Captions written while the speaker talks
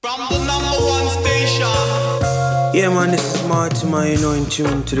From the #1 station. Yeah man, this is Marty man, you know, in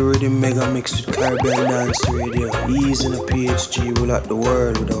tune to the Rhythm Mega Mix with Caribbean Dance Radio. He's in a PhD, we're like the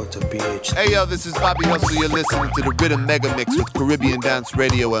world without a PhD. Hey yo, this is Bobby Hustle, you're listening to the Rhythm Mega Mix with Caribbean Dance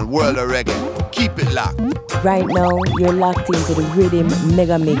Radio and World of Reggae. Keep it locked. Right now, you're locked into the Rhythm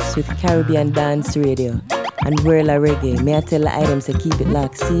Mega Mix with Caribbean Dance Radio and World of Reggae. May I tell the items to keep it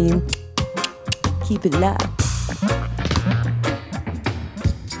locked? See? Keep it locked.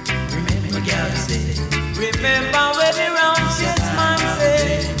 Remember when the round 6 months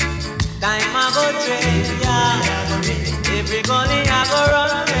say, time I go trade, yeah. Every gully I go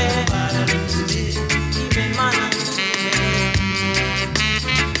run, even money.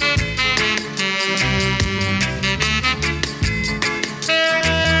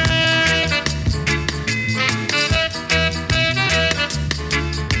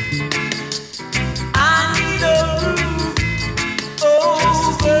 I need a roof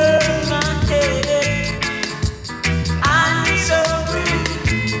over my head.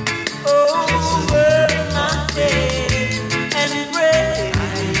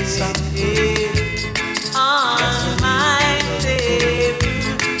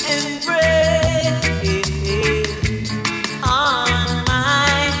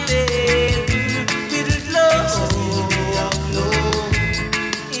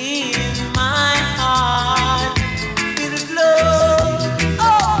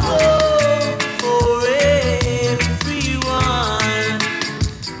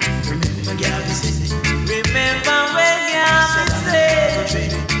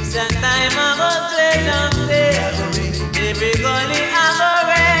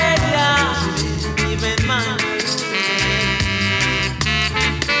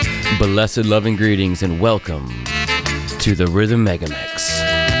 Blessed loving greetings and welcome to the Rhythm Mega Mix.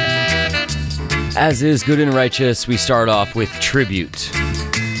 As is good and righteous, we start off with tribute.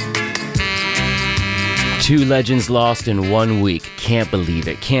 2 legends lost in 1 week. Can't believe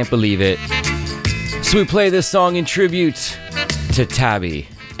it, can't believe it. So we play this song in tribute to Tabby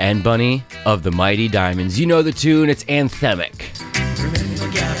and Bunny of the Mighty Diamonds. You know the tune, it's anthemic.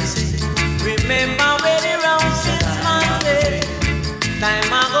 Remember when the round 6 months say,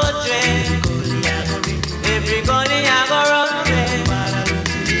 time I go trade, every gully I go run,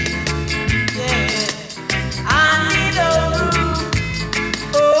 yeah. I need a roof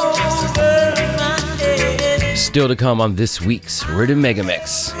over my head. Still to come on this week's Rhythm Mega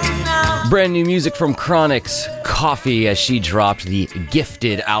Mix. Brand new music from Chronixx, Coffee, as she dropped the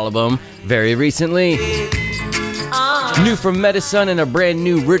Gifted album very recently. New from Medicine and a brand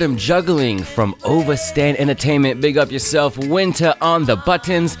new rhythm juggling from Overstand Entertainment. Big up yourself, Winter on the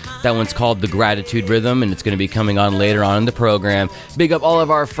buttons. That one's called The Gratitude Rhythm, and it's going to be coming on later on in the program. Big up all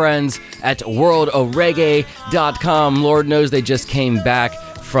of our friends at worldofreggae.com. Lord knows they just came back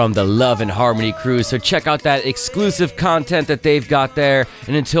from the Love and Harmony cruise, so check out that exclusive content that they've got there.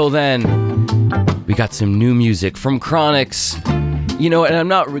 And until then, we got some new music from Chronixx. You know, and I'm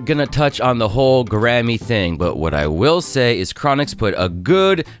not gonna touch on the whole Grammy thing, but what I will say is Chronixx put a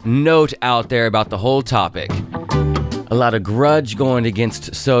good note out there about the whole topic. A lot of grudge going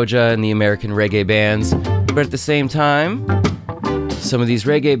against Soja and the American reggae bands, but at the same time, some of these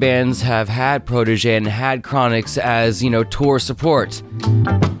reggae bands have had Protege and had Chronixx as, you know, tour support.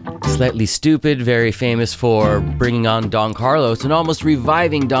 Slightly Stupid, very famous for bringing on Don Carlos and almost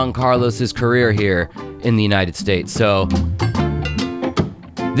reviving Don Carlos's career here in the United States. So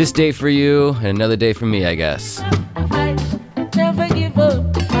this day for you, and another day for me, I guess. Never give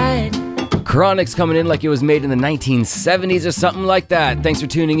up the fight. Chronixx coming in like it was made in the 1970s or something like that. Thanks for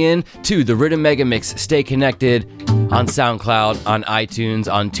tuning in to the Rhythm Mega Mix. Stay connected on SoundCloud, on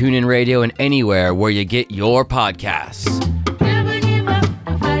iTunes, on TuneIn Radio, and anywhere where you get your podcasts. Never give up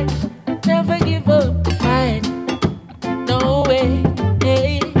the fight. Never give up the fight. No way.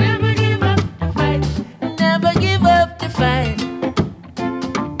 Hey. Never give up the fight. Never give up the fight.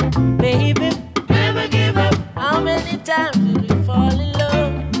 Baby, never give up. How many times will we fall in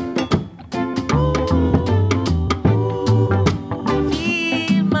love?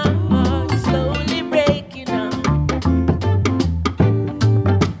 Feel my heart slowly breaking up.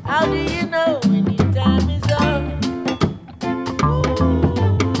 How do you know when your time is up?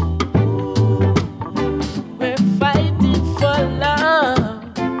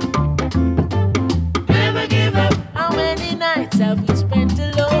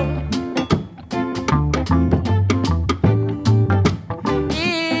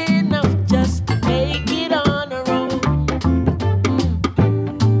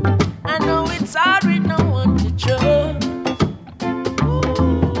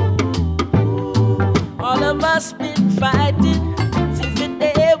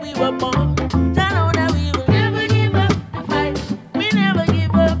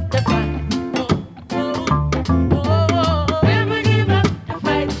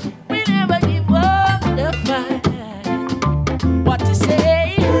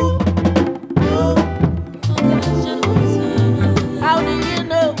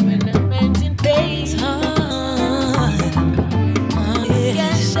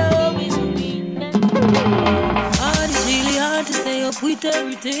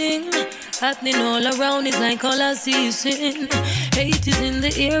 everything happening all around is like all I see is sin. Hate is in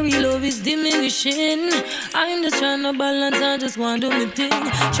the air, love is diminishing. I'm just trying to balance, I just want to do my thing.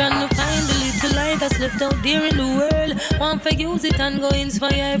 Trying to find the little light that's left out there in the world. Want to use it and go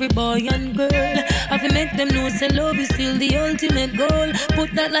inspire every boy and girl. I feel make them know say love is still the ultimate goal.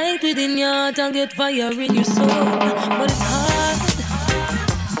 Put that light within your heart and get fire in your soul. But it's hard.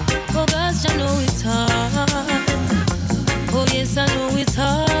 Oh gosh, I know it's hard. Oh yes, I know it's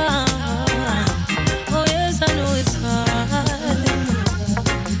hard. Oh yes, I know it's hard.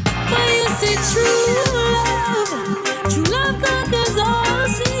 But you see, true love conquers all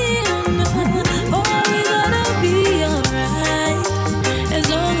sin. Oh, we gonna be alright as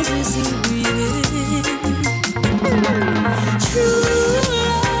long as we still breathing.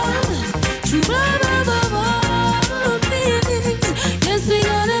 True love above all things. Yes, we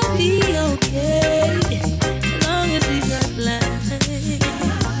gonna be okay as long as we got life.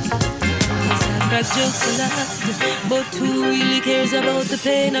 I crack jokes a lot, but who really cares about the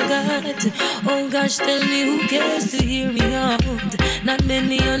pain I got? Oh gosh, tell me who cares to hear me out? Not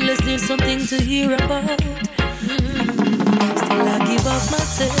many unless there's something to hear about. Still I give up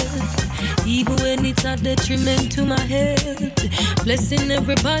myself, even when it's a detriment to my health. Blessing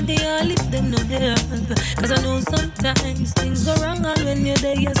everybody, I leave them no help. Cause I know sometimes things go wrong and when you're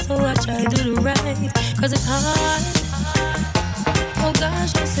there, so I try to do right. Cause it's hard. Oh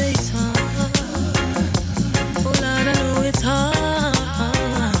gosh, I say it's hard. Oh Lord, I know it's hard.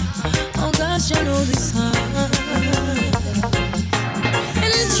 Oh gosh, I know it's hard.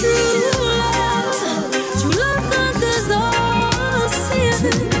 And it's true love conquers all sin.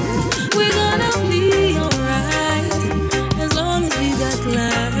 We're gonna be alright as long as we got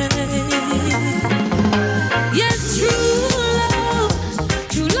life. Yes, true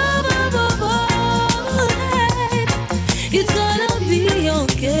love above all that. It's gonna be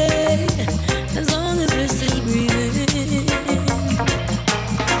okay as long as we're still breathing.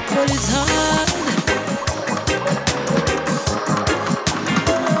 But it's hard.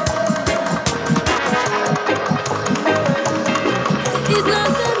 It's not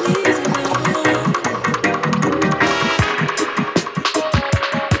that easy now.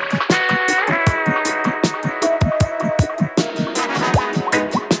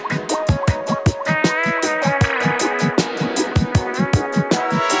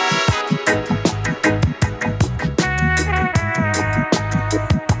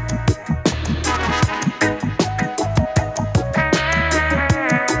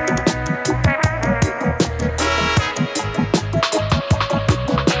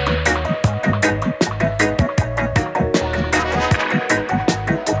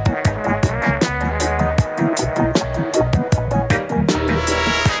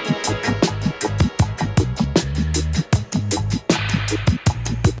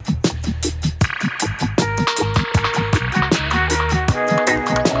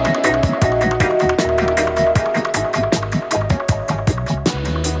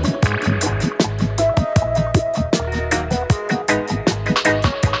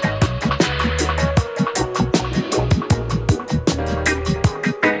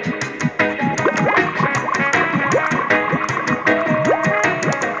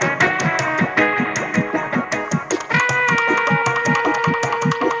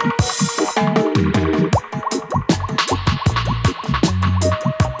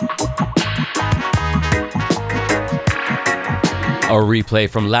 A replay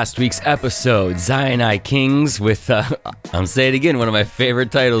from last week's episode, Zionite Kings with, I'm saying it again, one of my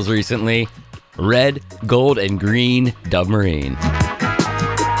favorite titles recently, Red, Gold, and Green Dubmarine.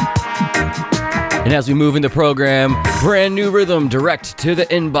 And as we move in the program, brand new rhythm direct to the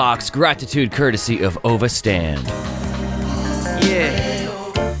inbox, gratitude courtesy of Overstand. Yeah.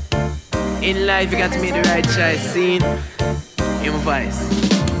 In life you got to make the right choice, seen in my voice.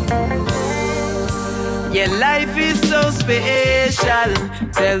 Yeah, life is so special.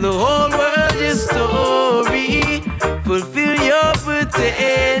 Tell the whole world your story. Fulfill your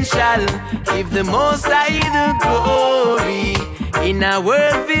potential. Give the Most High the glory. In a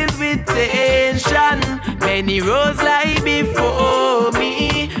world filled with tension, many roads lie before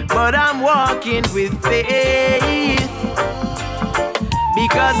me, but I'm walking with faith,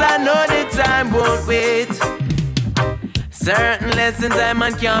 because I know the time won't wait. Certain lessons I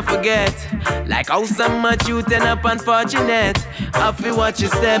man can't forget, like how some much youth end up unfortunate. Have to watch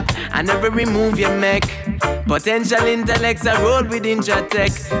your step and never remove your neck. Potential intellects are rolled with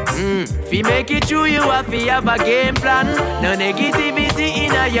Intratech. If you make it true, you have to have a game plan. No negativity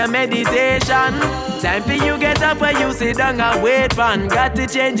in your meditation. Time for you get up where you sit down and wait man. Got to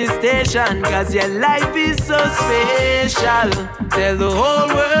change your station, cause your life is so special. Tell the whole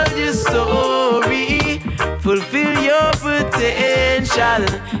world your story. Fulfill your potential.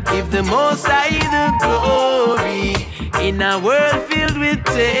 Give the Most High the glory. In a world filled with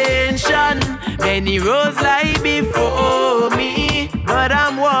tension, many roads lie before me, but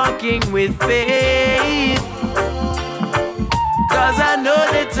I'm walking with faith, cause I know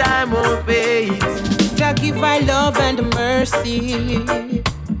the time will pace. Jah give I love and mercy,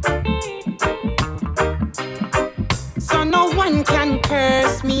 so no one can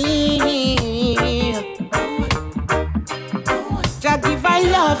curse me. Jah give I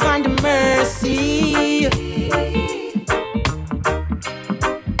love and mercy,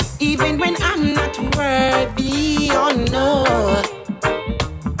 even when I'm not worthy, oh no.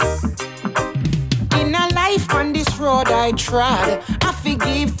 In a life on this road I trod, I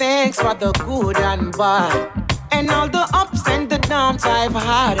forgive thanks for the good and bad. And all the ups and the downs I've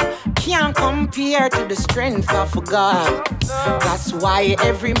had can't compare to the strength of God. That's why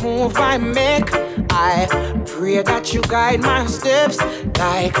every move I make, I pray that you guide my steps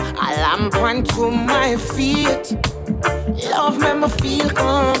like a lamp unto my feet. Love make me feel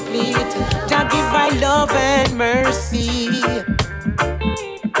complete. Jah give I love and mercy,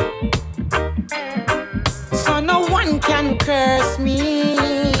 so no one can curse me.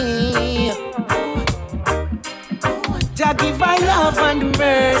 Jah give I love and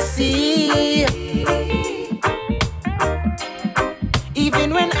mercy,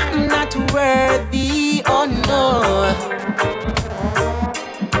 even when I'm not worthy, oh no.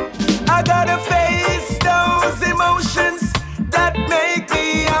 I gotta face those emotions that make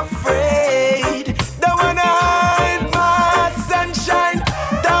me afraid. Don't wanna hide my sunshine,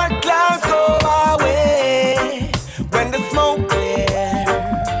 dark clouds go away. When the smoke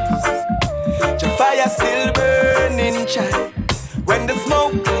clears, your fire still burning, child. When the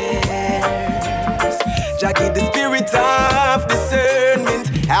smoke clears, Jah give the spirit of discernment.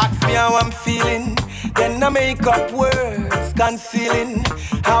 Ask me how I'm feeling, then I make up words concealing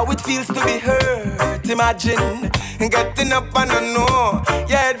how it feels to be hurt. Imagine getting up and I know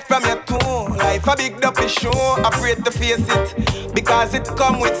your head from your toe. Life a big up is show, afraid to face it because it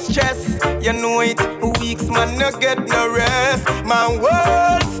come with stress. You know it, weeks man no get no rest. My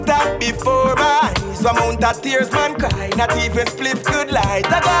world stop before my eyes. So amount of tears man cry, not even split good light.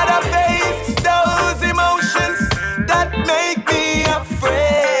 I gotta face those emotions that make me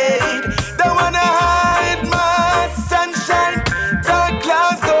afraid. Don't wanna hide my sunshine, dark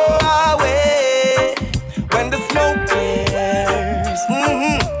clouds go away. When the smoke clears,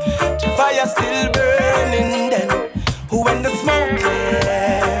 the fire still burning then. When the smoke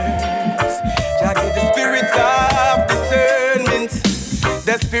clears, Jah give the spirit of discernment,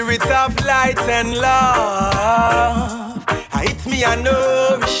 the spirit of light and love. It me a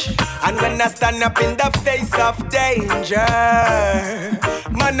nourish, and when I stand up in the face of danger,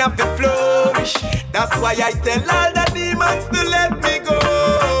 man have to flourish. That's why I tell all the demons to let me go.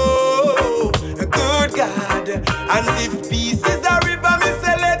 Good God, and if peace is a river, me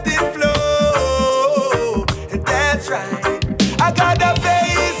say let it flow. That's right. I gotta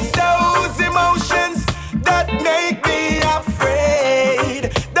face those emotions that make me afraid.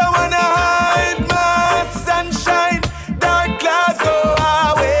 Don't wanna hide my sunshine, dark clouds go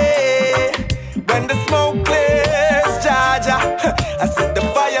away. When the smoke clears, Jaja, I said the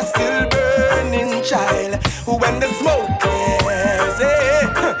fire still burning, child. When the smoke clears,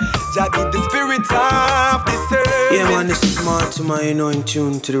 Jah give the spirit of discernment. Yeah man, this is Martima, you know, in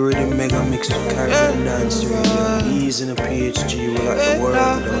tune to the rhythm mega mix with Caribbean Dance Radio. He's in a PhD, we like the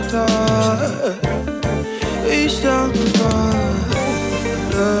world without Each time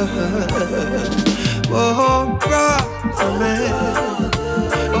oh brother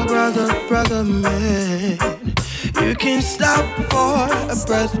man, brother man, you can stop for a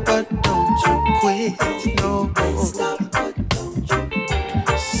breath, but don't you quit, no.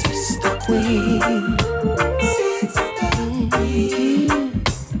 Sister Queen,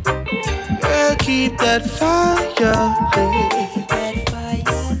 girl, keep that fire lit.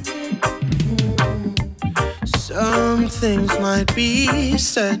 Some things might be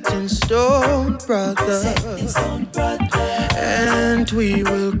set in stone, brother. And we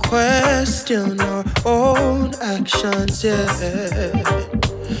will question our own actions, yeah.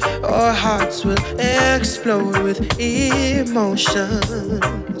 Our hearts will explode with emotions.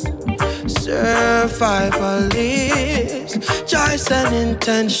 Survival is choice and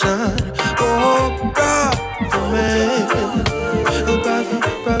intention. Oh, God. man.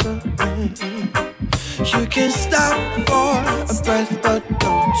 Brother, man. You can stop for a breath, but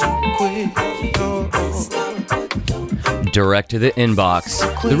don't you quit. No. Direct to the inbox.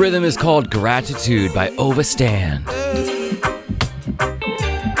 The rhythm is called Gratitude by Ovastan.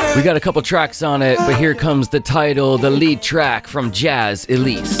 We got a couple tracks on it, but here comes the title, the lead track from Jazz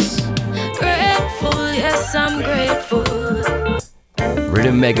Elise. Grateful, yes, I'm grateful.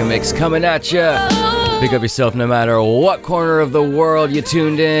 Rhythm Mega Mix coming at ya. Pick up yourself no matter what corner of the world you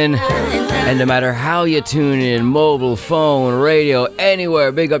tuned in, and no matter how you tune in, mobile, phone, radio,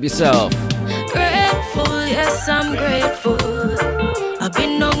 anywhere, big up yourself. Grateful, yes, I'm grateful. I've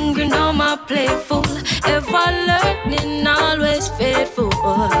been hungry, now my plate full. Ever learning, always faithful.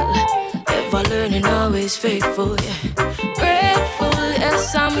 Ever learning, always faithful, yeah. Grateful,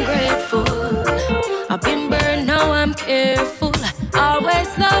 yes, I'm grateful. I've been burned, now I'm careful.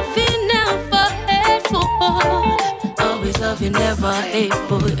 Always loving, never hateful. Always loving, never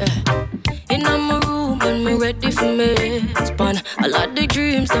hateful, yeah. In my room when me ready for me. Span a lot of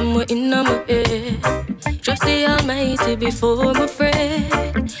dreams, them were in my head. Trust the Almighty before my afraid.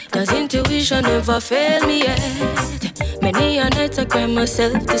 Cause intuition never failed me yet. Many a night I cry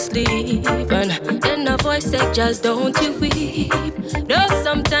myself to sleep. And then a voice said, just don't you weep. Though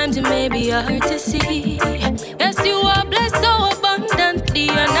sometimes it may be hard to see. Yes, you are blessed so abundantly.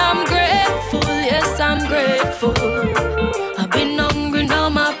 And I'm grateful, yes, I'm grateful. I've been hungry, now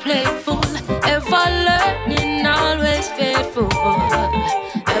my plate full. Ever learning, always faithful.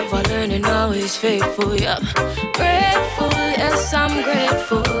 Ever learning, always faithful, yeah. Grateful, yes, I'm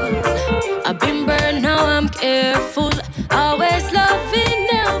grateful. I've been burned, now I'm careful. Always loving,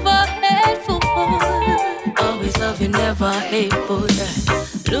 never hateful. Always loving, never hateful, yeah.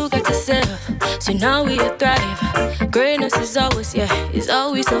 Look at yourself, see now we thrive. Greatness is always, yeah, is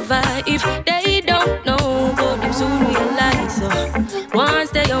always survive. They don't know, but them soon realize. So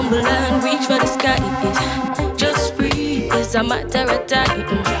once they humble and reach for the sky, just breathe, it's a matter of time.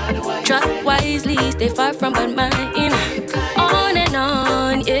 Try wisely, stay far from bad mind. On and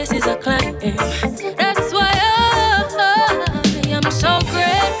on, yes, it's a climb. That's why I am so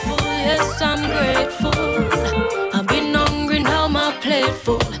grateful, yes, I'm grateful. I've been hungry, now my plate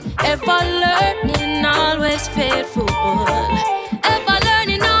full. Ever learning, always faithful. Ever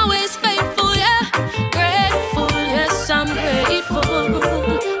learning, always faithful, yeah. Grateful, yes, I'm grateful.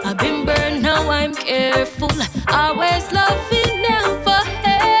 I've been burned, now I'm careful. Always loving, never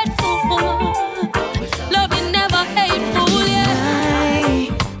hateful. Loving, never hateful, yeah.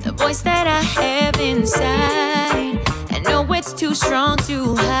 The voice that I have inside, I know it's too strong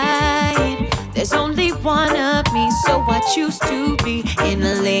to hide. There's only one of me, so I choose to be in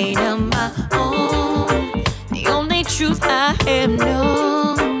a lane of my own. The only truth I have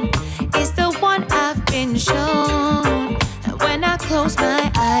known is the one I've been shown. And when I close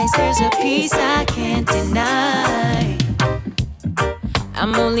my eyes, there's a peace I can't deny.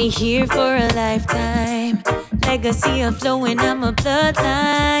 I'm only here for a lifetime. Legacy of flowing, I'm a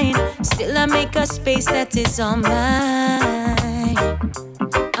bloodline. Still I make a space that is all mine.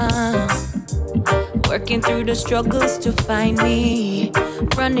 Working through the struggles to find me.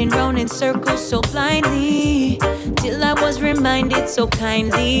 Running round in circles so blindly. Till I was reminded so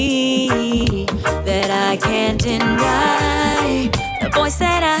kindly that I can't deny the voice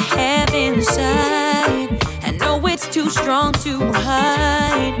that I have inside. I know it's too strong to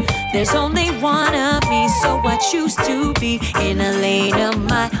hide. There's only one of me, so I choose to be in a lane of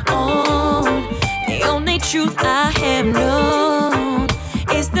my own. The only truth I have known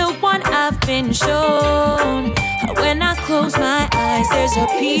is the one I've been shown. When I close my eyes, there's a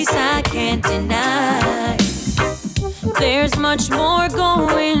peace I can't deny. There's much more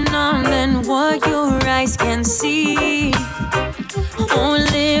going on than what your eyes can see.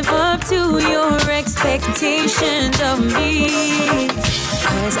 Won't live up to your expectations of me.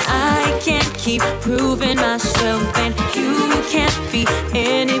 Cause I can't keep proving myself, and you can't be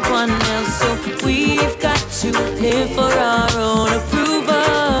anyone else. So we've got to live for our own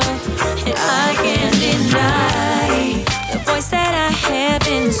approval. And I can't deny the voice that I have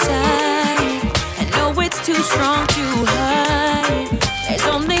inside. I know it's too strong to hide. There's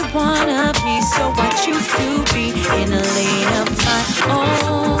only one of me, so I choose to be in a lane of my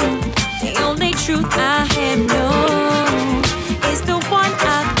own. The only truth I have known is the one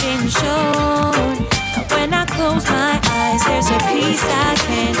I've been shown. But when I close my eyes, there's a peace I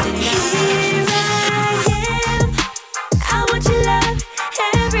can't deny. Here I am, I want your love.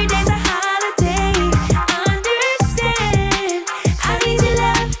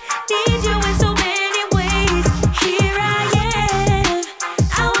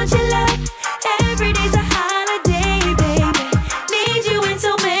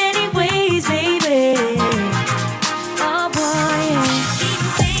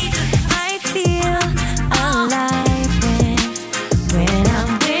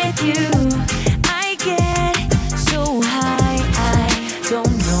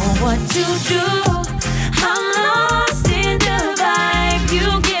 what to do. I'm lost in the vibe.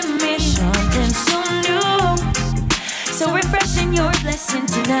 You give me something so new, so refreshing your blessing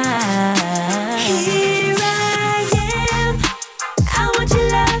tonight. Here I am. I want your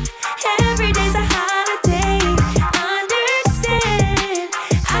love. Every day's a holiday. Understand?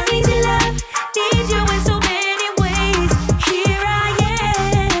 I need your love. Need you in so many ways. Here I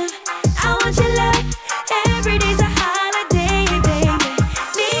am. I want your love. Every day's a holiday, baby.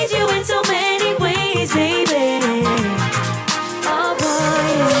 Need you in so many ways, baby. Oh boy,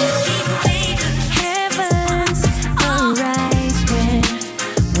 heavens arise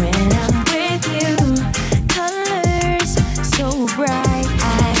when I'm with you. Colors so bright,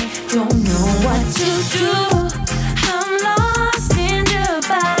 I don't know what to do. I'm lost in the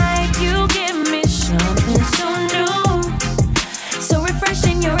vibe. You give me something so new, so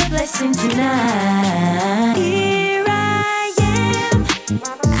refreshing your blessing tonight. Here I am.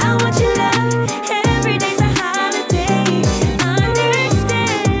 I want your love. Every day's a holiday.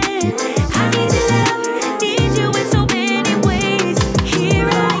 Understand? I need your love. Need you in so many ways. Here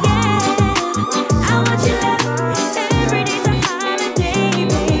I am. I want your love. Every day's a holiday,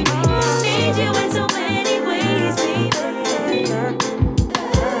 baby. Need you in so many ways, baby.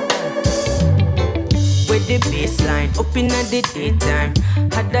 With the baseline up in the daytime.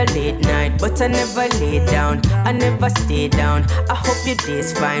 Had a late night, but I never lay down. I never stay down. I hope your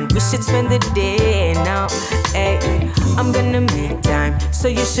day's fine. We should spend the day now. Hey, I'm gonna make time, so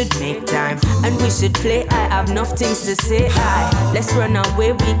you should make time. And we should play. I have enough things to say. Aye, let's run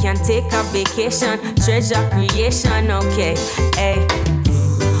away. We can take a vacation. Treasure creation, okay. Hey,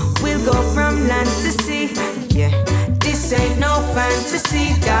 we'll go from land to sea. Yeah, this ain't no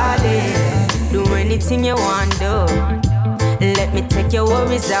fantasy, darling. Do anything you want, do. Let me take your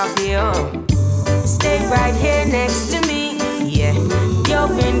worries off you. Stay right here next to me. Yeah,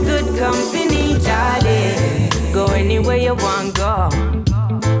 you're in good company, darling. Go anywhere you want, go.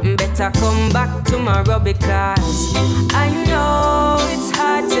 Better come back tomorrow because I know it's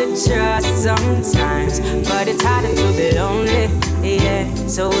hard to trust sometimes, but it's harder to be lonely. Yeah,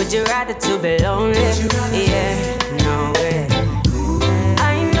 so would you rather to be lonely? Yeah, no way.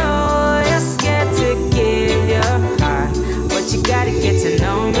 I know you're scared to give your heart, but you gotta get to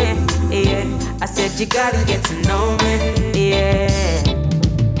know me, yeah. I said you gotta get to know me, yeah.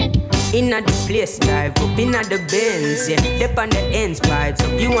 Inna the place, drive up inna the Benz, yeah. Dip on the ends, vibes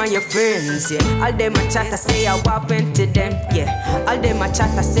up you and your friends, yeah. All them a chat, I say I went to them, yeah. All them a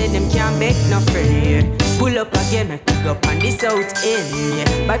chat, I say them can't make no friend, yeah. Pull up again, I pick up on the south end,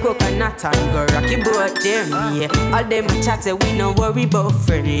 yeah. Buy coconut and go rocky boat them, yeah. All them a chat, say we no worry about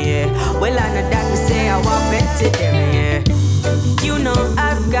friend, yeah. Well I know that we say I went to them, yeah. You know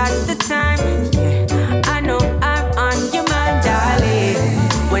I've got the time, yeah. I know I'm on your mind, darling.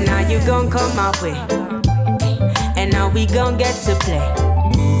 When are you gon' come my way? And now we gon' get to play.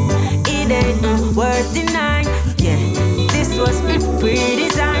 It ain't worth denying, yeah. This was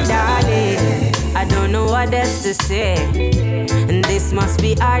pre-designed, darling. I don't know what else to say, and this must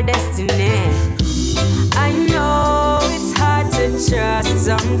be our destiny. I know it's hard to trust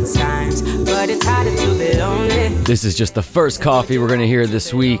sometimes, but it's harder to be lonely. This is just the first coffee we're gonna hear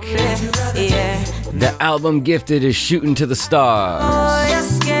this week. Yeah. The album Gifted is shooting to the stars. Oh, you're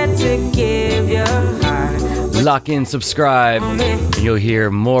scared to give your heart. Lock in, subscribe, and you'll hear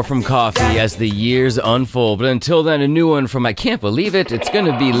more from Coffee as the years unfold. But until then, a new one from I Can't Believe It. It's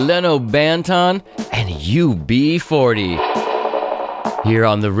gonna be Leno Banton and UB40. Here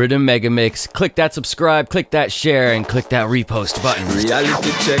on the Rhythm Mega Mix. Click that subscribe, click that share, and click that repost button.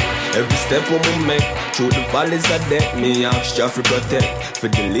 Reality check, every step we make. Through the valleys of death, me ask Jah to protect. For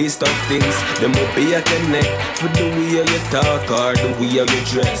the least of things, them will be at the neck. For the way you talk or the way you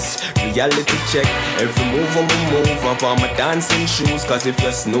dress. Reality check, every move we move. Off all my dancing shoes, cause if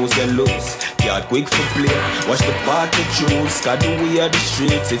you snooze, you lose. Get quick for play, watch the part you choose. Cause the way of the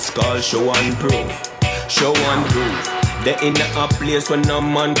streets, it's called show and prove. Show and prove. They in a place where no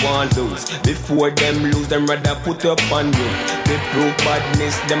man want lose. Before them lose, them rather put up on you. They prove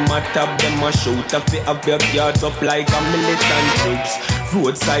badness, them a tap, them a shoot. If they have your yards up like a militant troops.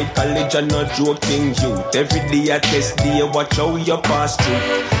 Roadside college and no joking youth. Every day I test day, watch how you pass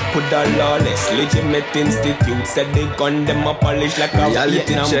through. Put a lawless, legitimate institute. Said they gun them a polish like a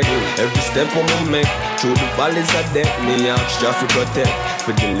reality check. Every step we make, through the valleys of death, me ask Jah to protect.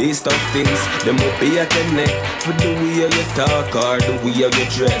 For the least of things, them will be at the neck. For the way you talk or the way you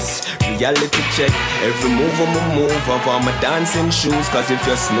dress. Reality check, every move we move. Off all my dancing shoes, cause if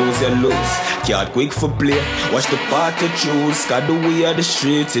you snooze, you lose. Can't quick for play, watch the part you choose. Cause the way of the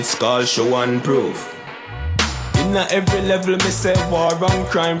streets, it's called show and prove. In In a every level, me say war and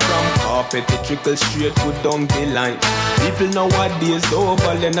crime. From carpet to trickle straight go down the line. People nowadays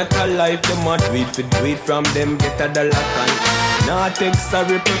over, they're not alive. Them a do it from them, get a dollar kind. Nah take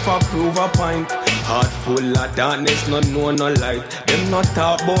sorry, prefer prove a point. Heart full of darkness, not know no light. Them not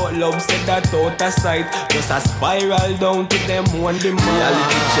talk about love, said that out of sight. Just a spiral down to them one the man.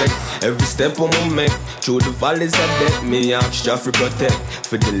 Reality check, every step on my make. Through the valleys of death, me have Shaffy protect.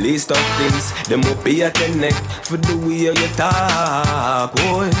 For the least of things, them will be at the neck. For the way you talk,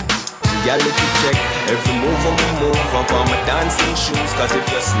 boy. Reality check, every move on the move up on my dancing shoes. Cause if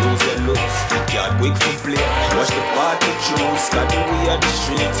you snooze, you lose. Can't quick for play, watch the party choose. Cause the way of the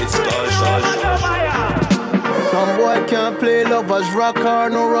streets, it's called Shaw. Some boy can't play lovers rock or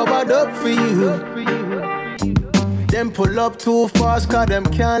no rubber duck for you. Them pull up too fast cause them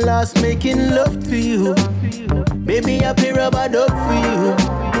can't last making love to you. Baby I play rubber duck for you.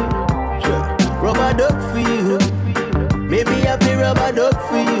 Rubber duck for you. Baby I play rubber duck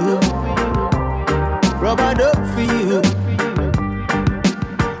for you. Rubber duck for you.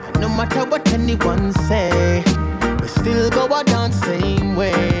 No matter what anyone say, we still go a dance same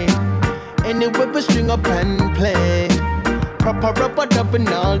way. Anyway we string up and play. Proper rubber dubbing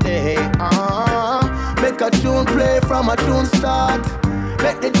all day. Make a tune play from a tune start.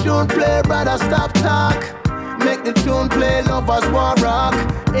 Make the tune play, brother stop talk. Make the tune play, lovers war rock.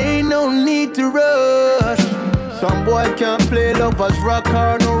 Ain't no need to rush. Some boy can't play lovers rock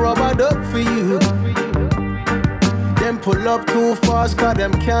or no rubber duck for you. Them pull up too fast cause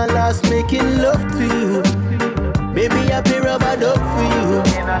them can't last making love to you. Baby I play rubber duck for you.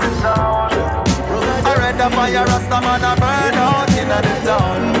 I read the fire Rasta man a burn out inna the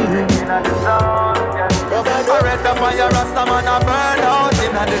town. I read the fire Rasta man a burn out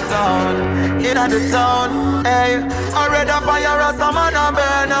inna the town. Inna the town, hey. I read the fire Rasta man a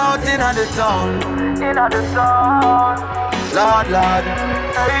burn out inna the town. Inna the town. Lord, Lord,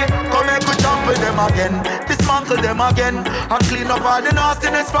 hey. Come make we trample them again, dismantle them again, and clean up all the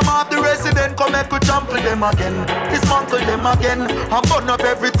nastiness from off the resident. Come make we trample them again, dismantle them again, and burn up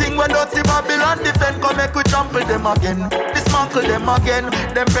everything when dirty Babylon defend. Come make we trample them again, dismantle them again.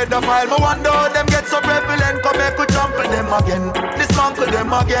 Them pedophile, me wonder how them get so prevalent. Come make we trample them again, dismantle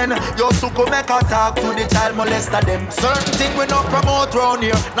them again. Yo, suko make a talk to the child molester them. Certain thing we not promote round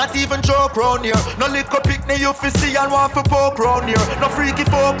here, not even joke round here. No little picnic you fi see and want for poke round here. No freaky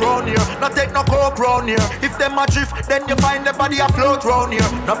folk round here, no take no coke round here. If them a drift, then you find the body afloat round here.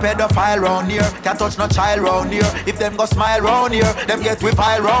 No pedophile round here, can't touch no child round here. If them go smile round here, them get we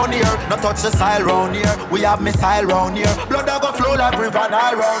pile round here. No touch the style round here, we have missile round here. Blood a go flow like river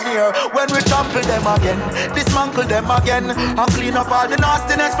Nile round here. When we trample them again, dismantle them again, and clean up all the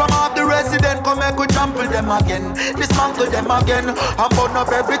nastiness from off the resident. Come make we trample them again, dismantle them again, and burn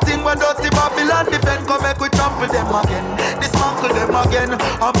up everything when dirty Babylon defend. Come make we trample them again, dismantle them again,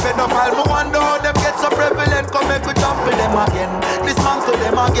 and pedophile, me wonder how them get so prevalent. Come make we trample them again, dismantle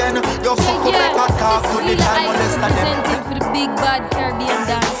them again. Yo, fuck up, make a talk to the time molester them. For the big bad Caribbean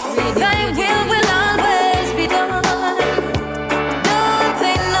dance radio. Thy will always be done. Don't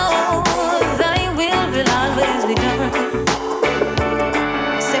they know thy will always be done.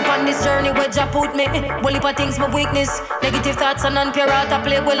 Step on this journey where Jah put me. Well, if I think's my weakness, negative thoughts and non-pure heart, I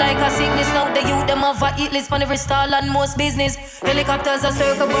play well like a sickness. Now the youth them have a hit list on every stall and most business. Helicopters are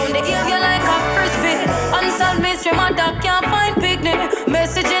circle round the game, you like a frisbee. Unsolved mystery, my dog can't find picnic.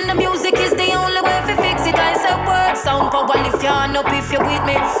 Message in the music is the only way to fix it. I say word, sound power, lift your hand up if you're with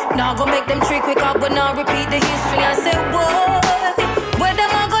me. Now go make them trick quick up, but now repeat the history. I say word, where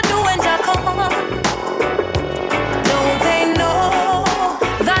them I go do when Jah come? Don't they know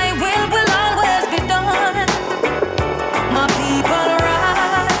thy will always be done? My people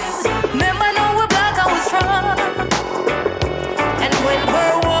rise, remember now we're black and we're strong. And when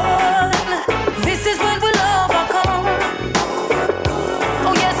we're one, this is when we'll overcome.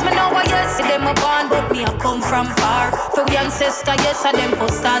 Oh yes, me know I yes, see them a born, but me I come from far. For we ancestor, yes, I them for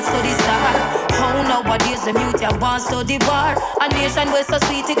stars to the star. How nowadays the mute ya wants to the bar. A nation where so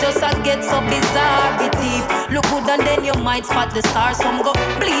sweet it just a get so bizarre. Be deep, look good and then you might spot the stars. Some go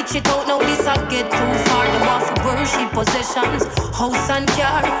bleach it out, now this a get too far. Them off worship possessions, house and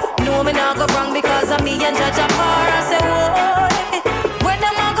car. No me not go wrong because of me and Jah Par. I say whoa, where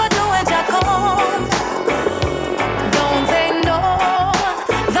them a go do when Jah come? Don't they know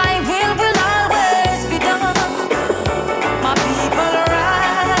thy will always be done? My people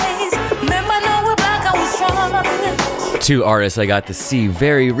rise, remember now we're black and we're strong. Two artists I got to see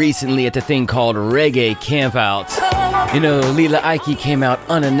very recently at the thing called Reggae Campout. You know, Lila Ike came out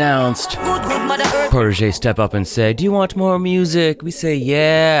unannounced. Protege step up and say, "Do you want more music?" We say,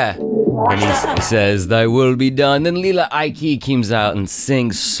 "Yeah." And he says, "Thy will be done." Then Lila Ike comes out and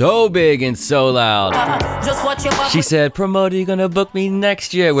sings so big and so loud. Just watch your She said, "Promoter, you gonna book me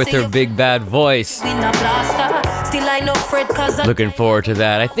next year?" with her big bad voice. Still I know Fred cause Looking forward to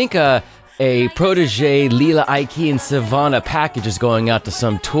that. I think a Protege, Lila Ike, and Savannah package is going out to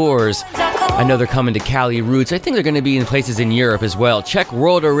some tours. I know they're coming to Cali Roots. I think they're going to be in places in Europe as well. Check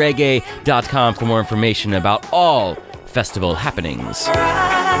worldofreggae.com for more information about all festival happenings.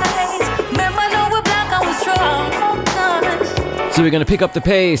 So we're going to pick up the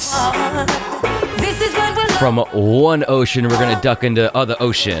pace. From one ocean, we're going to duck into other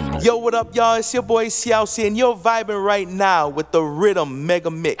ocean. Yo, what up, y'all? It's your boy Ciao, and you're vibing right now with the Rhythm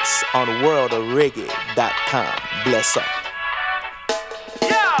Mega Mix on worldofreggae.com. Bless up.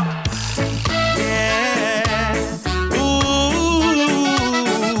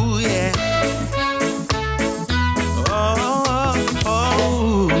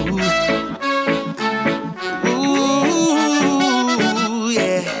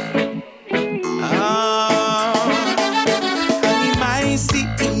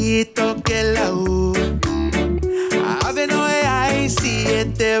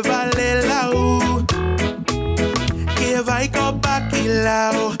 Vale lao que vai copa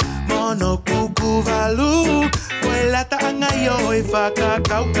kilao mono kuku valu koela taangayo ifaka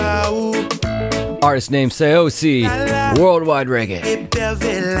kaukau. Artist name Seosi, Worldwide Reggae.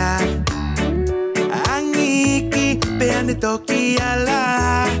 Ipevela angiki peane toki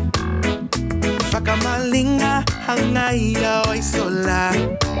ala fakamalinga hangaya oisola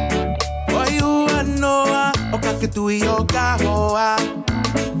oyu anoa okaketu yoga hoa.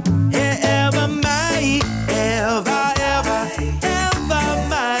 Ever mai, ever, ever, ever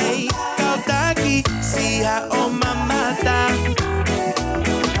mai. Kautaki, siya o mamata.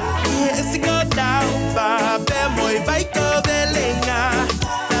 Yes, go down, babe, moi vai ko belenga.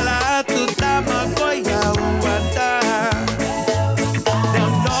 Tala tu tama koya uata.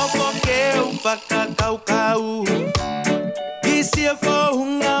 Down no poke ufaka kaukau. Isi fo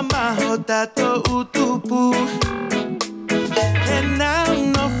hunga mahota to utupu. And now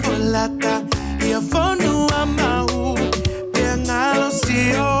no folata ia fonu amau pengalo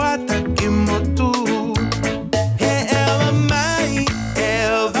sio atakimotu. Hey, ever mai,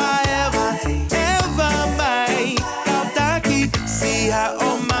 ever, ever, ever mai. Kautaki siya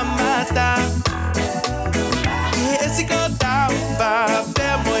o mamata. Yes, go down,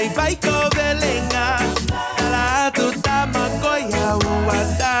 babe, moi vai ko belenga. Ala tu tamako ya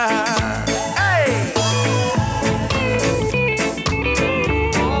uata.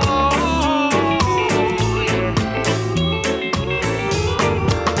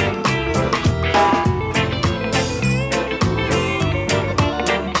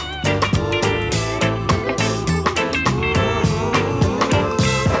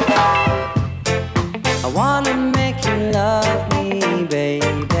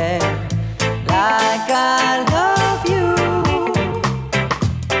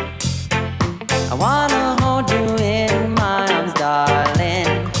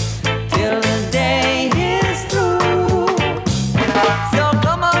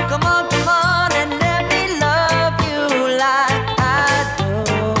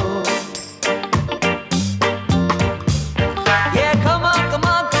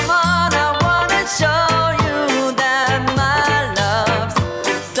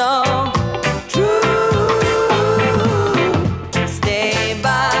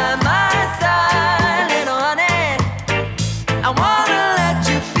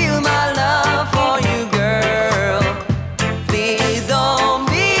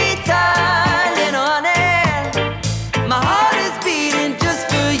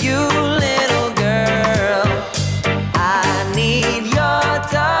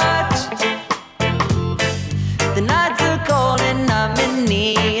 The nights are cold and I'm in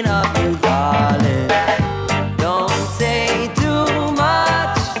need of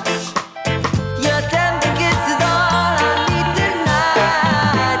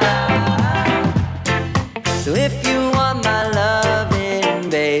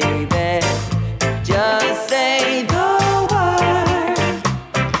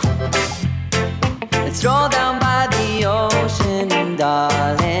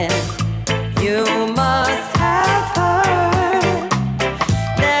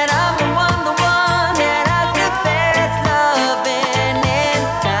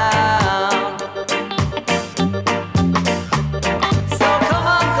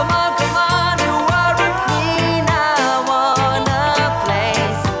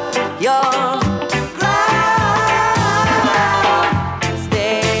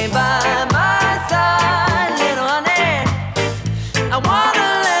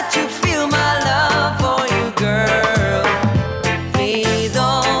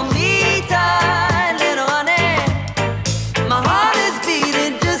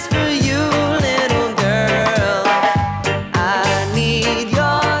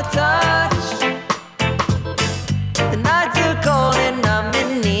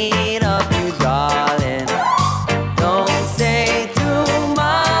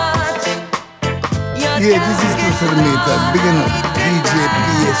Yeah, this is the Centimeter. Big enough. DJ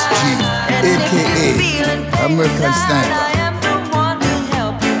PSG, a.k.a. American Sniper.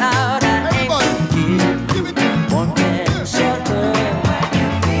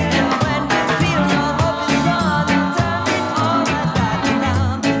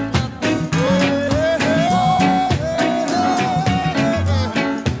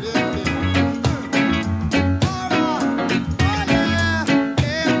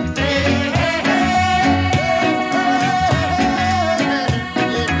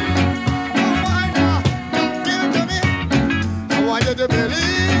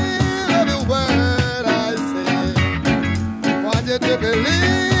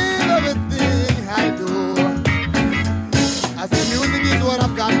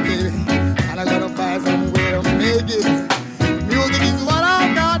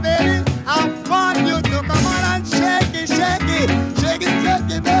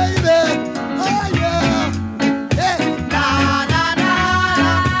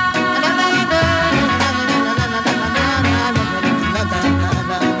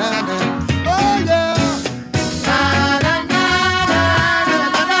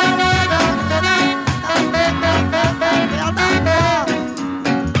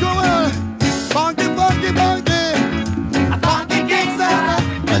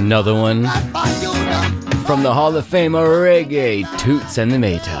 Another one from the Hall of Fame of Reggae, Toots and the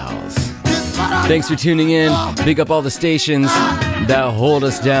Maytals. Thanks for tuning in. Big up all the stations that hold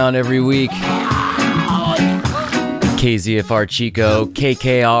us down every week. KZFR Chico,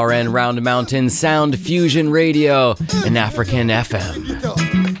 KKRN Round Mountain, Sound Fusion Radio, and African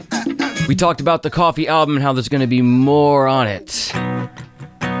FM. We talked about the Coffee album and how there's going to be more on it.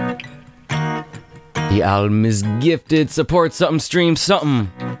 The album is gifted. Support something, stream something.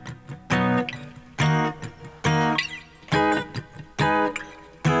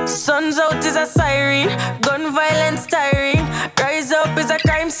 Sun's out is a siren, gun violence tiring. Rise up is a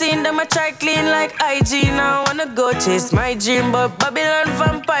crime scene, them a try clean like IG. Now I wanna go chase my dream, but Babylon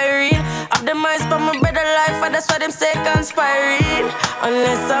vampiring. Have them eyes for my better life, and that's why them stay conspiring.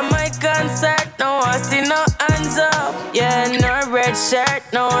 Unless I'm my concert, no I see no hands up. Yeah, no red shirt,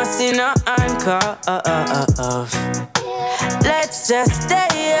 no I see no handcuff. Let's just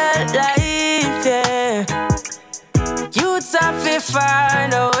stay alive, yeah. Youths have to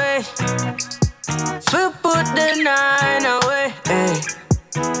find a way to put the 9 away, hey.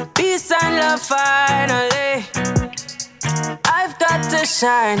 Peace and love finally. I've got to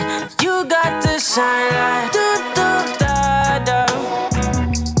shine, you got to shine like doop doop da da,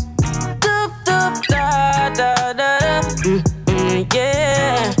 doop doop da da da,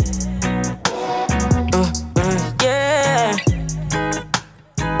 yeah, yeah.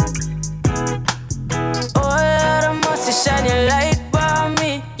 Shine your light for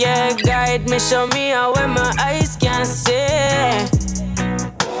me, yeah. Guide me, show me how where my eyes can see,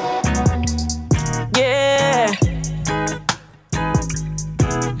 yeah.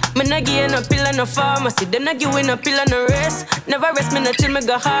 Me nah give no pill and no pharmacy, them nah give no pill and no rest. Never rest, me nah chill, me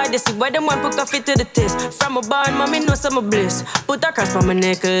go hard. You see why them want put coffee to the taste. From a barn, mommy know some bliss. Put a cross on my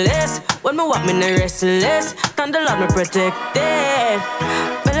necklace. When me walk, me nah restless. Thunder love me protected.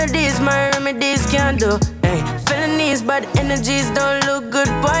 Melodies, my remedies can't do. Hey, felonies, bad energies don't look good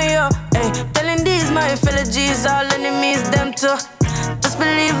boy, yo. Hey, telling these my fellow G's, all enemies them too. Just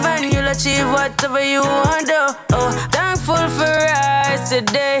believe and you'll achieve whatever you want to. Oh, thankful for rise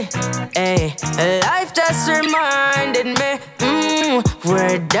today. Hey, life just reminded me,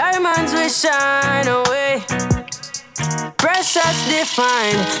 where diamonds will shine away. Precious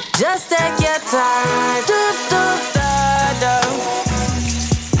defined, just take your time. Doop doop da da,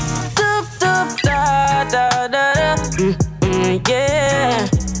 doop doop da da da da, yeah, yeah.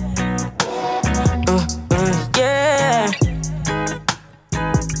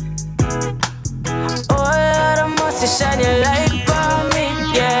 Shine your light for me,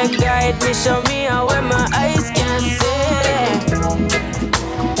 yeah. Guide me, show me how where my eyes can see,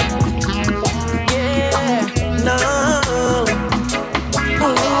 yeah. No,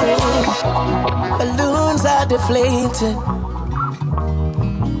 balloons are deflated.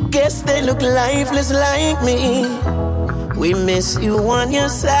 Guess they look lifeless like me. We miss you on your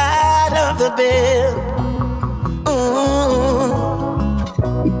side of the bed.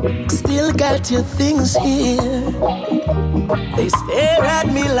 Still got your things here. They stare at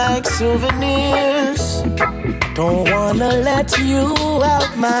me like souvenirs. Don't wanna let you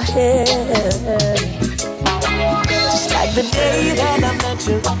out my head. Just like the day that I met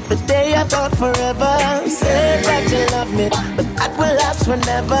you, the day I thought forever. Said that you love me, but that will last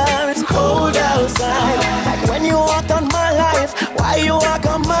forever. It's cold outside, like when you walk on my life. Why you walk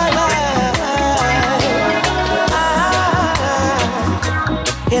on my life?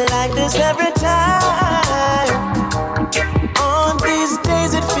 Cause every time on these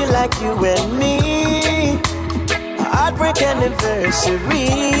days it feel like you and me, heartbreak anniversary.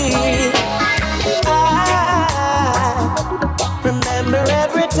 I remember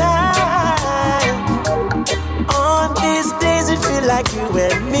every time on these days it feel like you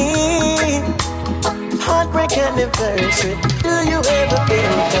and me, heartbreak anniversary. Do you ever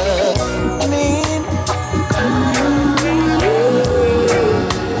think of me?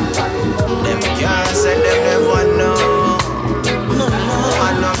 Them can't say them never know.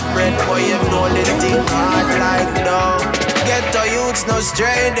 Man of bread, boy, you know the thing hard like dough. Get to youths no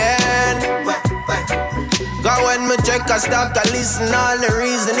stray then. Go when me check a stock, I listen all the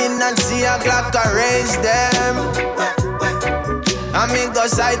reasoning and see a clock, I raise them. I mean go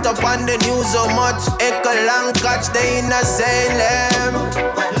sight up on the news so much echo long catch they in a Salem.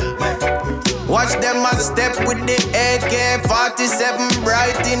 Watch them a step with the AK-47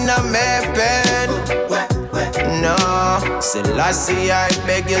 bright in a Maypen. No, Selassie, I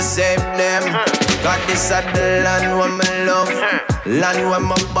beg you save them. God, this is the land where me love, land where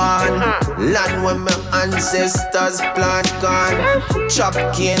me born, land where my ancestors plant corn. Chop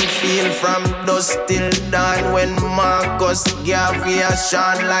cane field from dusk till dawn. When Marcus Garvey a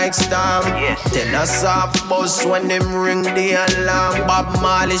shine like storm. Tell us a bus when them ring the alarm. Bob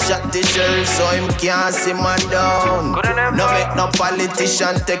Marley shot the sheriff so him can't see my down. No make no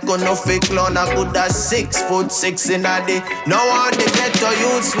politician take on no fake clown. I could have 6'6" in a day. No one to get to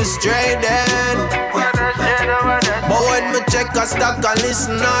youths we stray then. But when me check a stock and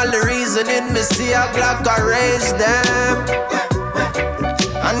listen all the reasoning, me see a Glock I raise them.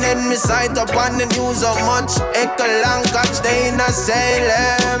 And then me sight up on the news how much echo long catch they in a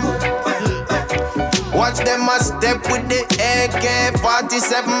Salem. Watch them a step with the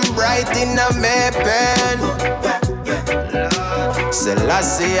AK-47 bright in a Maypen.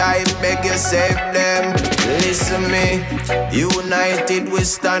 Selassie, I beg you save them. Listen me, united we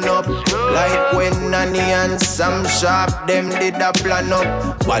stand up. Like when Nanny and Sam Sharp, them did a plan up.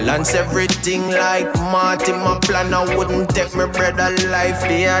 Balance everything like Marty, my plan. I wouldn't take my brother life,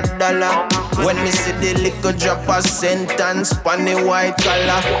 they a dollar. When me see the liquor drop a sentence on the white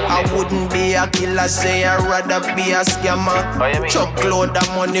collar, I wouldn't be a killer, say I'd rather be a scammer. Chuck load of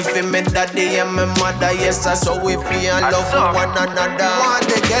money for me daddy and my mother, yes, that's how we feel and love for one another. Want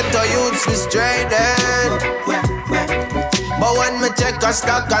to get to youths we straight then. But when me check a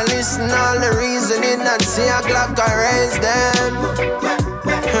stock and listen all the reasoning and see a clock I raise them.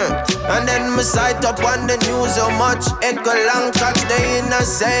 And then me sight up on the news how much echo long catch they in a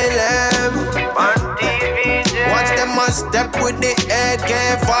Salem. Watch them a step with the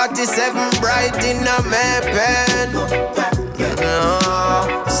AK-47 bright in a Maypen. No,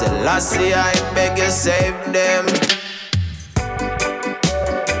 Selassie, I beg you save them.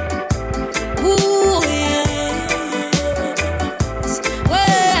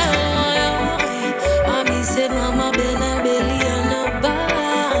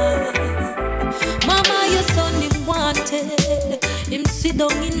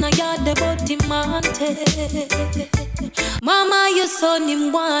 Down in a yard about him wanted. Mama, your son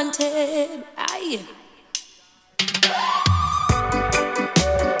him wanted. Aye.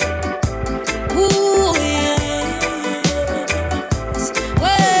 Ooh, yes.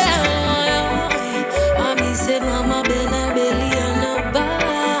 Well, Mommy said Mama been a belly and a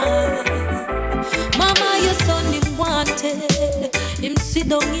bag. Mama, your son him wanted. Him sit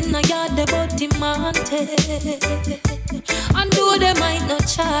down in a yard about him wanted. And though they might not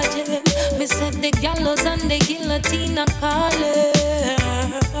charge him, me said the gallows and the guillotine are calling.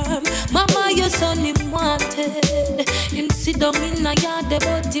 Mama, your son him wanted. Him sit down in a yard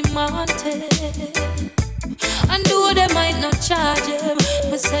but him wanted. And though they might not charge him,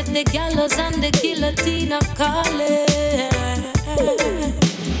 me said the gallows and the guillotine are calling.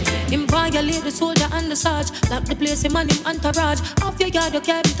 Him violate the soldier and the sarge. Lock the place him and him entourage. Off your yard you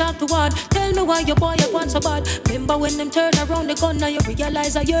can't talk to one. Tell me why your boy you want so bad. Remember when them turn around the gun, now you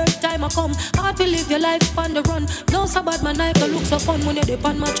realize a your time I come. Hard to live your life on the run. No so bad my knife don't look so fun. When you dip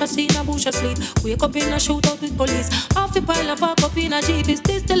on mattress in a bush asleep. Wake up in a shootout with police. Off the pile and park up in a jeep. Is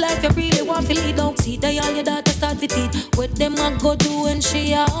this the life you really want to lead? Don't see that all your daughter start to eat. What them a go do when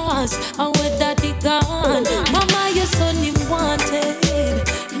she ask? And what that he gone? Mama, your son him wanted.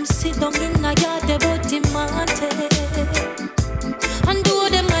 Sit down in a yard about him wanted. And though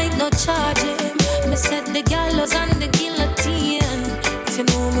they might not charge him, me said the gallows and the guillotine. If you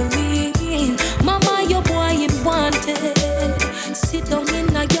know me mean, Mama, your boy him wanted. Sit down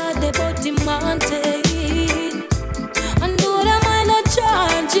in a yard about him wanted. And though they might not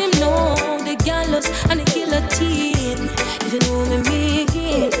charge him, no, the gallows and the guillotine. If you know me mean.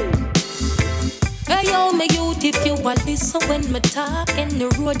 when me talk in the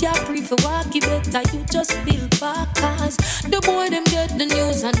road, you prefer walk, you better you just feel back. Cause the boy them get the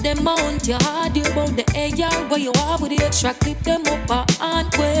news and them mount your hard. You about the AR where you are with the extra clip them up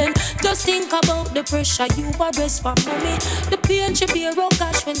and when. Just think about the pressure you are rest for mommy. The pain she bear, oh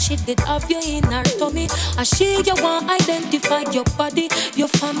gosh, when she did have you in her tummy. And she you want identify your body, your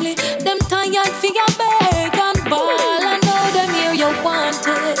family. Them tired for your beg and ball. I know them here you want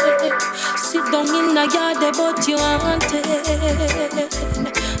it. Sit down in the yard but you want it.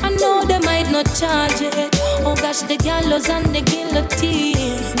 I know they might not charge it. Oh gosh, the gallows and the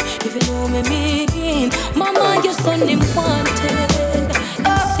guillotine. If you know me mean, mama, your son him wanted.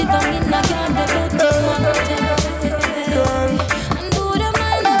 You sit down in the yard but you want it. I know they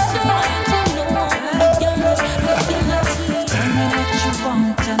might not charge it. No, the gallows and the guillotine. Tell me what you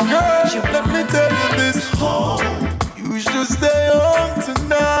want tonight. Girl, let me tell you this. You should stay home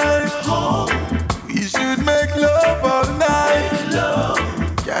tonight. We should make love all night.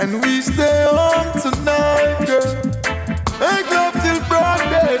 Can we stay home tonight, girl? Make love till broad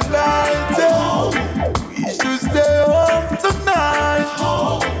daylight. We should stay home tonight.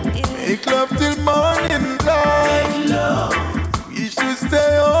 Make love till morning light. We should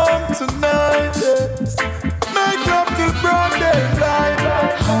stay home tonight. Make love till broad daylight.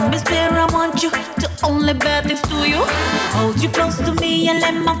 Home is where I want you to only bad things to you. Hold you close to me and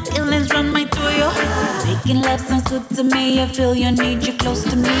let my feelings run right through you. Making love sounds good to me. I feel you need you close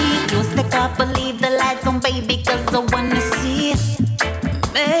to me. Don't step up and leave the lights on, baby, cause I wanna see.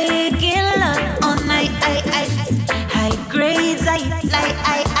 Making love all night, high grades,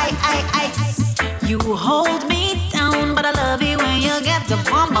 You hold me down, but I love you when you get to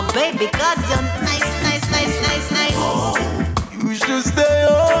form my baby, cause you're nice. You should stay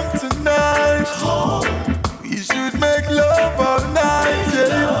home tonight. We should make love all night,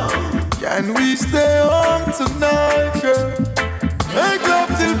 yeah. Can we stay home tonight, girl? Make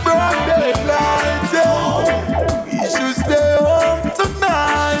love till broad daylight, yeah. We should stay home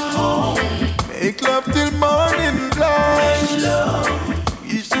tonight. Make love till morning light.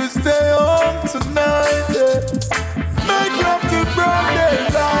 We should stay home tonight, yeah. Make love till broad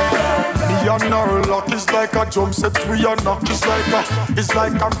daylight. Me and her lock is like a drum set. We are knock is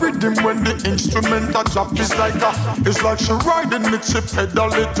like a rhythm when the instrument a drop. It's like she riding it, she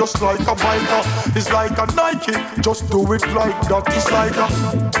pedal it just like a biker. It's like a Nike, just do it like that. It's like a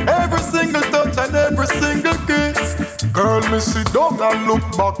every single touch and every single kiss. Girl, me sit down and look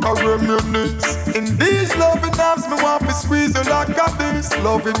back and reminisce. In these loving arms, me want to squeeze you like a this.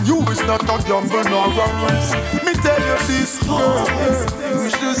 Loving you is not a gamble nor a risk. Me tell you this, girl, you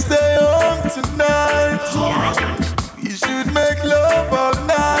should stay home tonight. We should make love all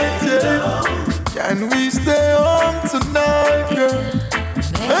night, yeah. Can we stay home tonight, girl?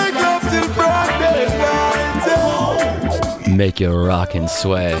 Make love till broad daylight, yeah. Make you rock and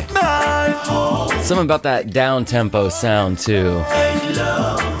sway. Something about that down-tempo sound, too.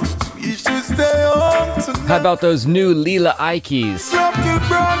 How about those new Lila Ikes?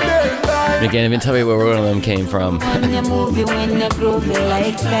 Again, even tell me where one of them came from. When you move it, when you groove it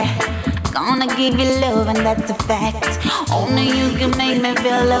like that, gonna give you love and that's a fact. Only you can make me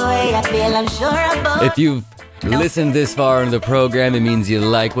feel the way I feel, I'm sure about. If you've listened this far in the program, it means you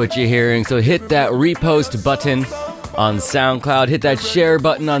like what you're hearing. So hit that repost button on SoundCloud, hit that share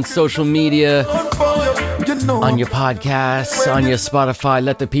button on social media, on your podcasts, on your Spotify.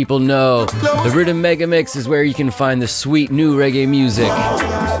 Let the people know. The Rhythm Mega Mix is where you can find the sweet new reggae music.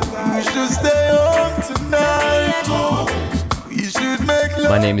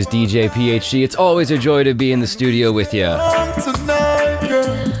 My name is DJ PhD. It's always a joy to be in the studio with you.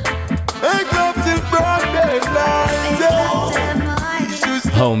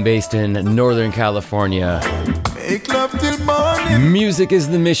 Home based in Northern California. Music is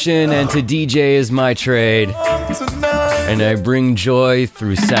the mission, and to DJ is my trade. And I bring joy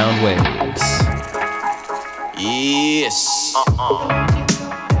through sound waves. Yes.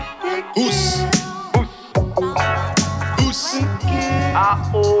 Goose.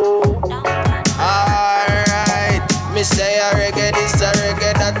 Alright, me say a reggae, this a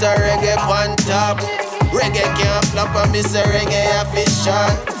reggae, that a reggae on top. Reggae can't flop and me say reggae a fish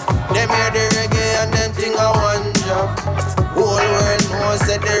on. Them hear the reggae and them think I one drop. Whole world knows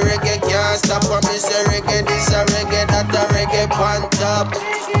that the reggae can't stop and me say reggae, this a reggae, that a reggae on top.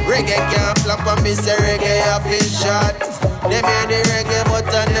 Reggae can't flop and me say reggae a fish on. Them hear the reggae but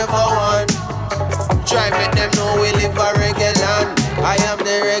I never won. Try make them know we live a reggae land. I am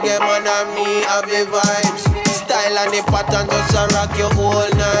the reggae man and me have the vibes. Style and the pattern just a rock you all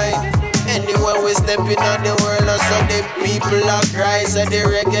night. Anywhere we stay step in on the world, so the people are cry. So the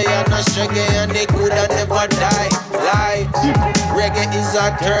reggae and the shaggy and the good and never die. Lie, reggae is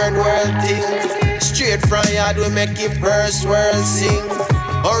a third world thing. Straight from yard we make it first world sing.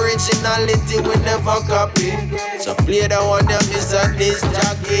 Originality we never copy. So play the one that is a disc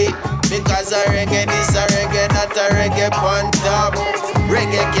jockey. Because a reggae is a reggae, not a reggae on top.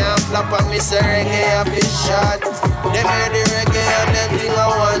 Reggae can't flop and miss a reggae a big shot. They made the reggae and them thing a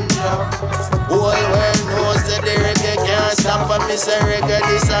one drop. Whole world knows that the reggae can't stop and miss a reggae.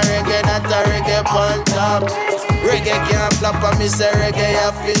 This a reggae, not a reggae on top. Reggae can't flop and miss a reggae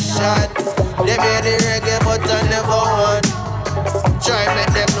a big shot. They made the reggae but I never won. Try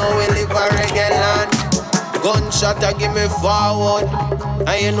make them know we live a reggae land. Gunshot a give me forward.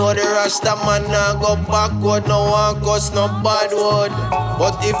 And you know the Rasta man nah go backward. No one cuss no bad word.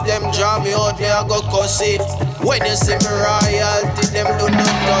 But if them draw me out, me a go cuss it. When you see me royalty, them do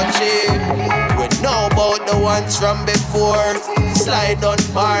not touch it. We know about the ones from before. Slide on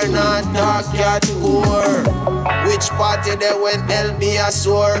bar, not talk at core. Which party they when LB a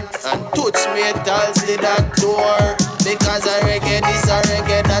sore. And touch metals did a tour. Because a reggae, this a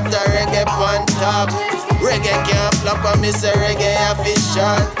reggae, that a reggae on top. Reggae can't flop and miss a reggae a fish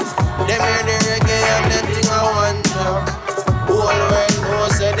shot. Them hear the reggae and them thing I want now. Whole world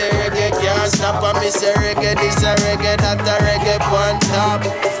knows that the reggae can't stop and miss a reggae. This a reggae, that a reggae on top.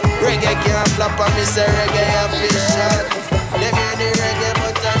 Reggae can't flop and miss a reggae a fish shot. Them hear the reggae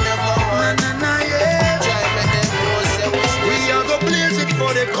but I never want. Try make them know say we are go blaze it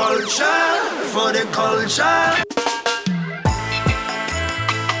for the culture, for the culture.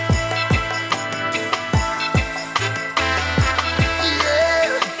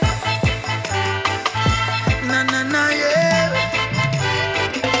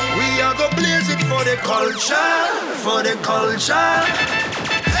 Culture, for the culture.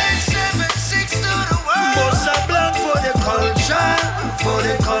 876 to the world. Bossa Blanc for the culture, for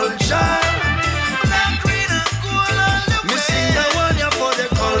the culture. Black, green and gold all the way. Me sing the one here for the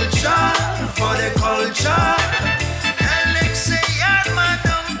culture, for the culture. Alexei and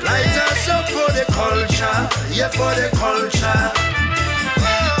Madam light us up for the culture, yeah for the culture.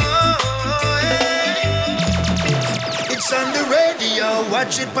 On the radio,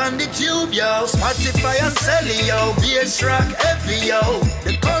 watch it on the tube, yo. Spotify and Celly, yo. Bass rock heavy, yo.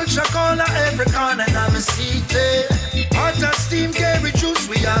 The culture corner every corner, and I'm a seated. Hot as steam, carry juice,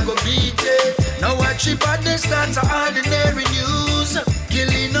 we are go beat it. Now watch it on the start of ordinary news.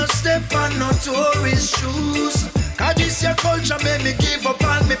 Killing no step and no tourist shoes. Cause this your culture made me give up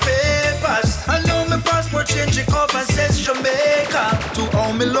on me papers. I know my passport change it up and says Jamaica. To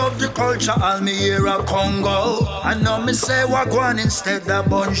all me love the culture, all me hear a Congo. I know me say Wagwan instead of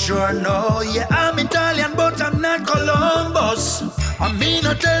bonjour, no. Yeah, I'm Italian but I'm not Columbus. I mean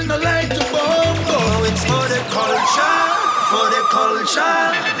I tell no lie to Bongo. It's for the culture, for the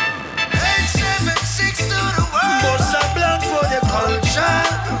culture. 876 to the world. Bossa Blanc for the culture,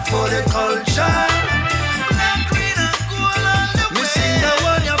 for the culture.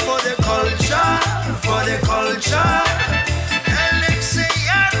 For the culture, Alexei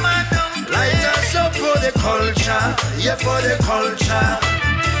and Madam light us up for the culture, yeah for the culture.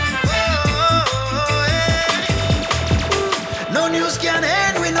 No news can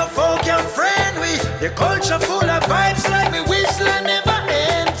end with no folk can friend with. The culture full of vibes like me whistle and never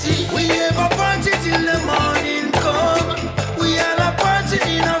empty. We have a party till the morning come. We all a party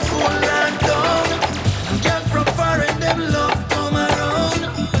in a full and down. And girl from far and them love come around.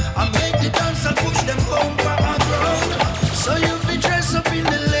 I make the dance and push them bumper around. So you be dressed up in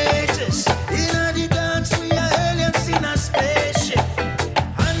the latest. In the dance we are aliens in a spaceship.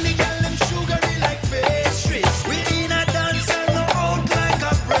 And the girl them sugary like pastries. We in a dance and no out like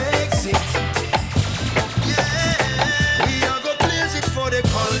a Brexit. Yeah, we are go blaze it for the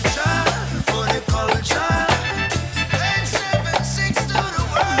culture, for the culture. 876 to the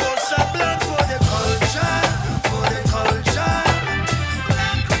world. Bossa Blanc for the culture, for the culture.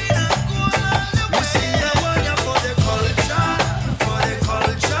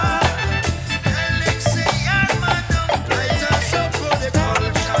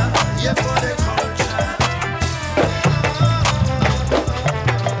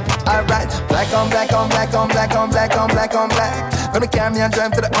 Black on black on black on black on black on black on black. When me carry me and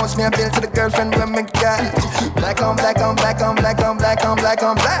drive to the house, me and bill to the girlfriend when me got. Black on black on black on black on black on black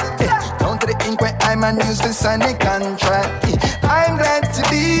on black. Down to the ink where I'm and use to sign the contract. I'm glad to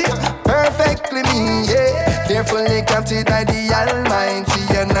be perfectly me, yeah. Carefully crafted by the Almighty.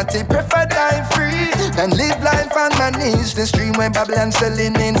 And not to prefer die free and live life on my knees. The stream where Babylon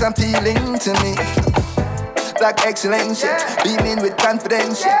selling names appealing to me. like excellence, yeah. Beaming with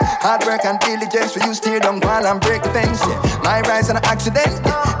confidence, yeah. Hard work and diligence for you steer down while and break the fence, yeah. My rise on an accident,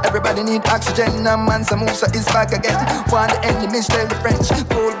 yeah. Everybody need oxygen. A man Samusa is back again. One the enemies tell the French.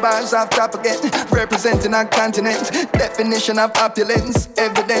 Gold bars off top again. Representing our continent. Definition of opulence.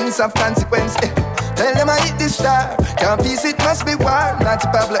 Evidence of consequence, yeah. Tell them I hit the star. Can't peace, it must be war. Nancy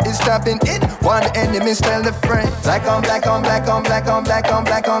Pablo is stopping it. One the enemies tell the friends. Black on black on black on black on black on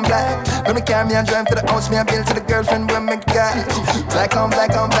black on black. When me carry me and drive to the house, me and build to the girlfriend when me got. Black on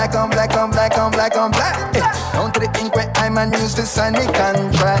black on black on black on black on black on black. Down to the ink where I'm and used to sign me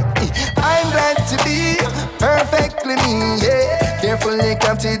contract. I'm glad to be perfectly me, yeah. Carefully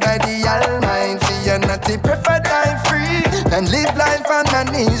captured by the Almighty, and not to prefer die free and live life on my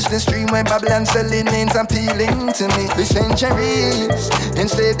knees. The stream where Babylon selling names appealing to me. The centuries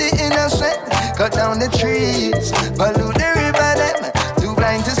instead the innocent cut down the trees, pollute the river. Them too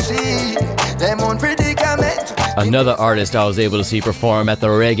blind to see them own predicament. Another artist I was able to see perform at the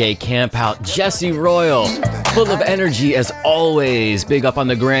Reggae Camp Out, Jesse Royal. Full of energy as always. Big up on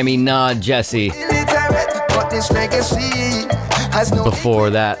the Grammy nod, Jesse. Before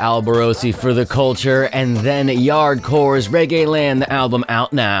that, Alborosi for the Culture, and then Yardcore's Reggae Land, the album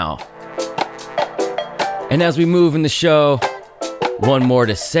out now. And as we move in the show, one more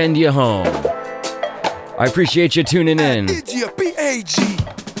to send you home. I appreciate you tuning in. DJ PAG.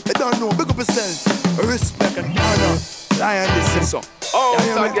 I don't know, big up yourself. Respect and honor. Lion this is so.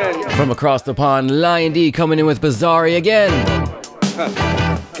 Oh, again. From across the pond, Lion D coming in with Bizarre again.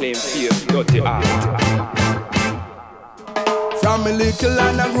 Claim fear, dirty art. From a little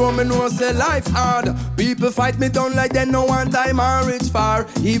and I grow, me know say life hard. People fight me down like they know one time I reach far.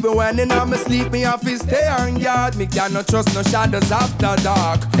 Even when I'm asleep, me have to stay on guard. Me cannot trust no shadows after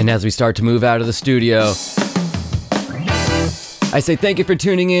dark. And as we start to move out of the studio, I say thank you for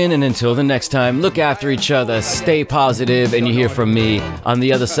tuning in, and until the next time, look after each other, stay positive, and you hear from me on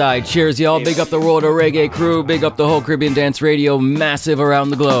the other side. Cheers, y'all. Big up the World of Reggae crew. Big up the whole Caribbean Dance Radio, massive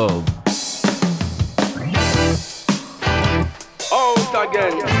around the globe. Out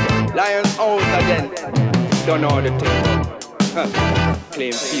again, Lions out again. Don't know the thing.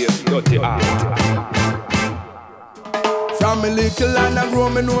 Claim fear, dirty art. From a little and I grow,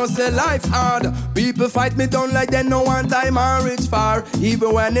 me know say life hard. People fight me down like they know one time I reach far.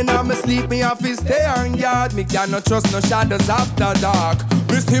 Even when I'm asleep, me have to stay on guard. Me cannot trust no shadows after dark.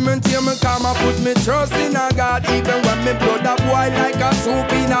 Miss him and tear me come and put me trust in a God. Even when me blood a boil like a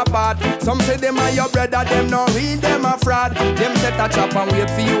soup in a pot. Some say them are your brother, them no real, them a fraud. Them set a trap and wait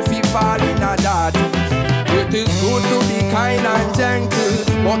for you fi fall in a dot. It is good to be kind and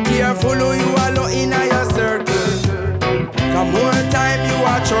gentle, but careful who you allow in your circle. Come one time you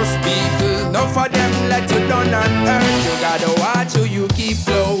are trust people. None for them let you down and hurt. You gotta watch who you keep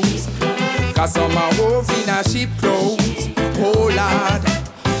close. Cause some are wolf in a sheep clothes. Oh Lord,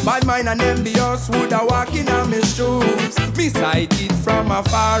 bad mind and envious woulda walk in on me shoes. Me sight it from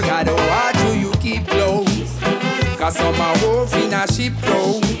afar. Gotta watch who you keep close. Cause some are wolf in a sheep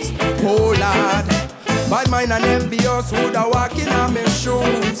clothes. Oh Lord, bad mind and envious woulda walk in on me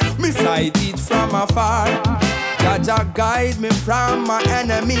shoes. Me sight it from afar. Jaja guide me from my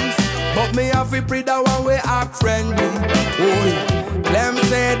enemies, but me have to pray the one way act friendly. Oh, them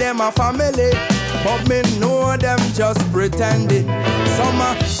say them a family, but me know them just pretending. Some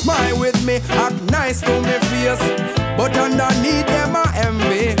a smile with me, act nice to me face, but underneath them a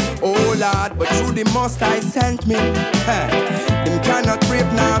envy. Oh Lord, but through the most I sent me, them cannot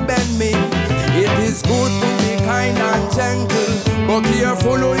break nor bend me. It is good to be kind and gentle, but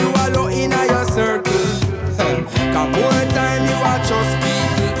careful who you allow in your circle. Come one time you are trust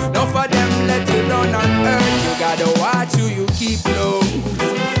people. None for them let you down on earth. You gotta watch who you keep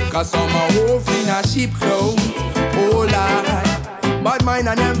close. Cause some are wolf in a sheep clothes. Oh Lord, bad mind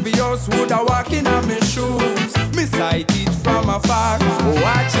and envious woulda walk in on me shoes. Me sight it from afar.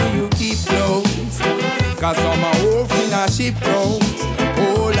 Watch who you keep close. Cause some are wolf in a sheep clothes.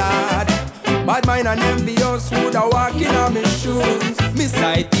 Oh Lord, bad mind and envious woulda walk in on me shoes. Me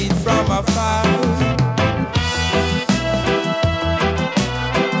sight it from afar.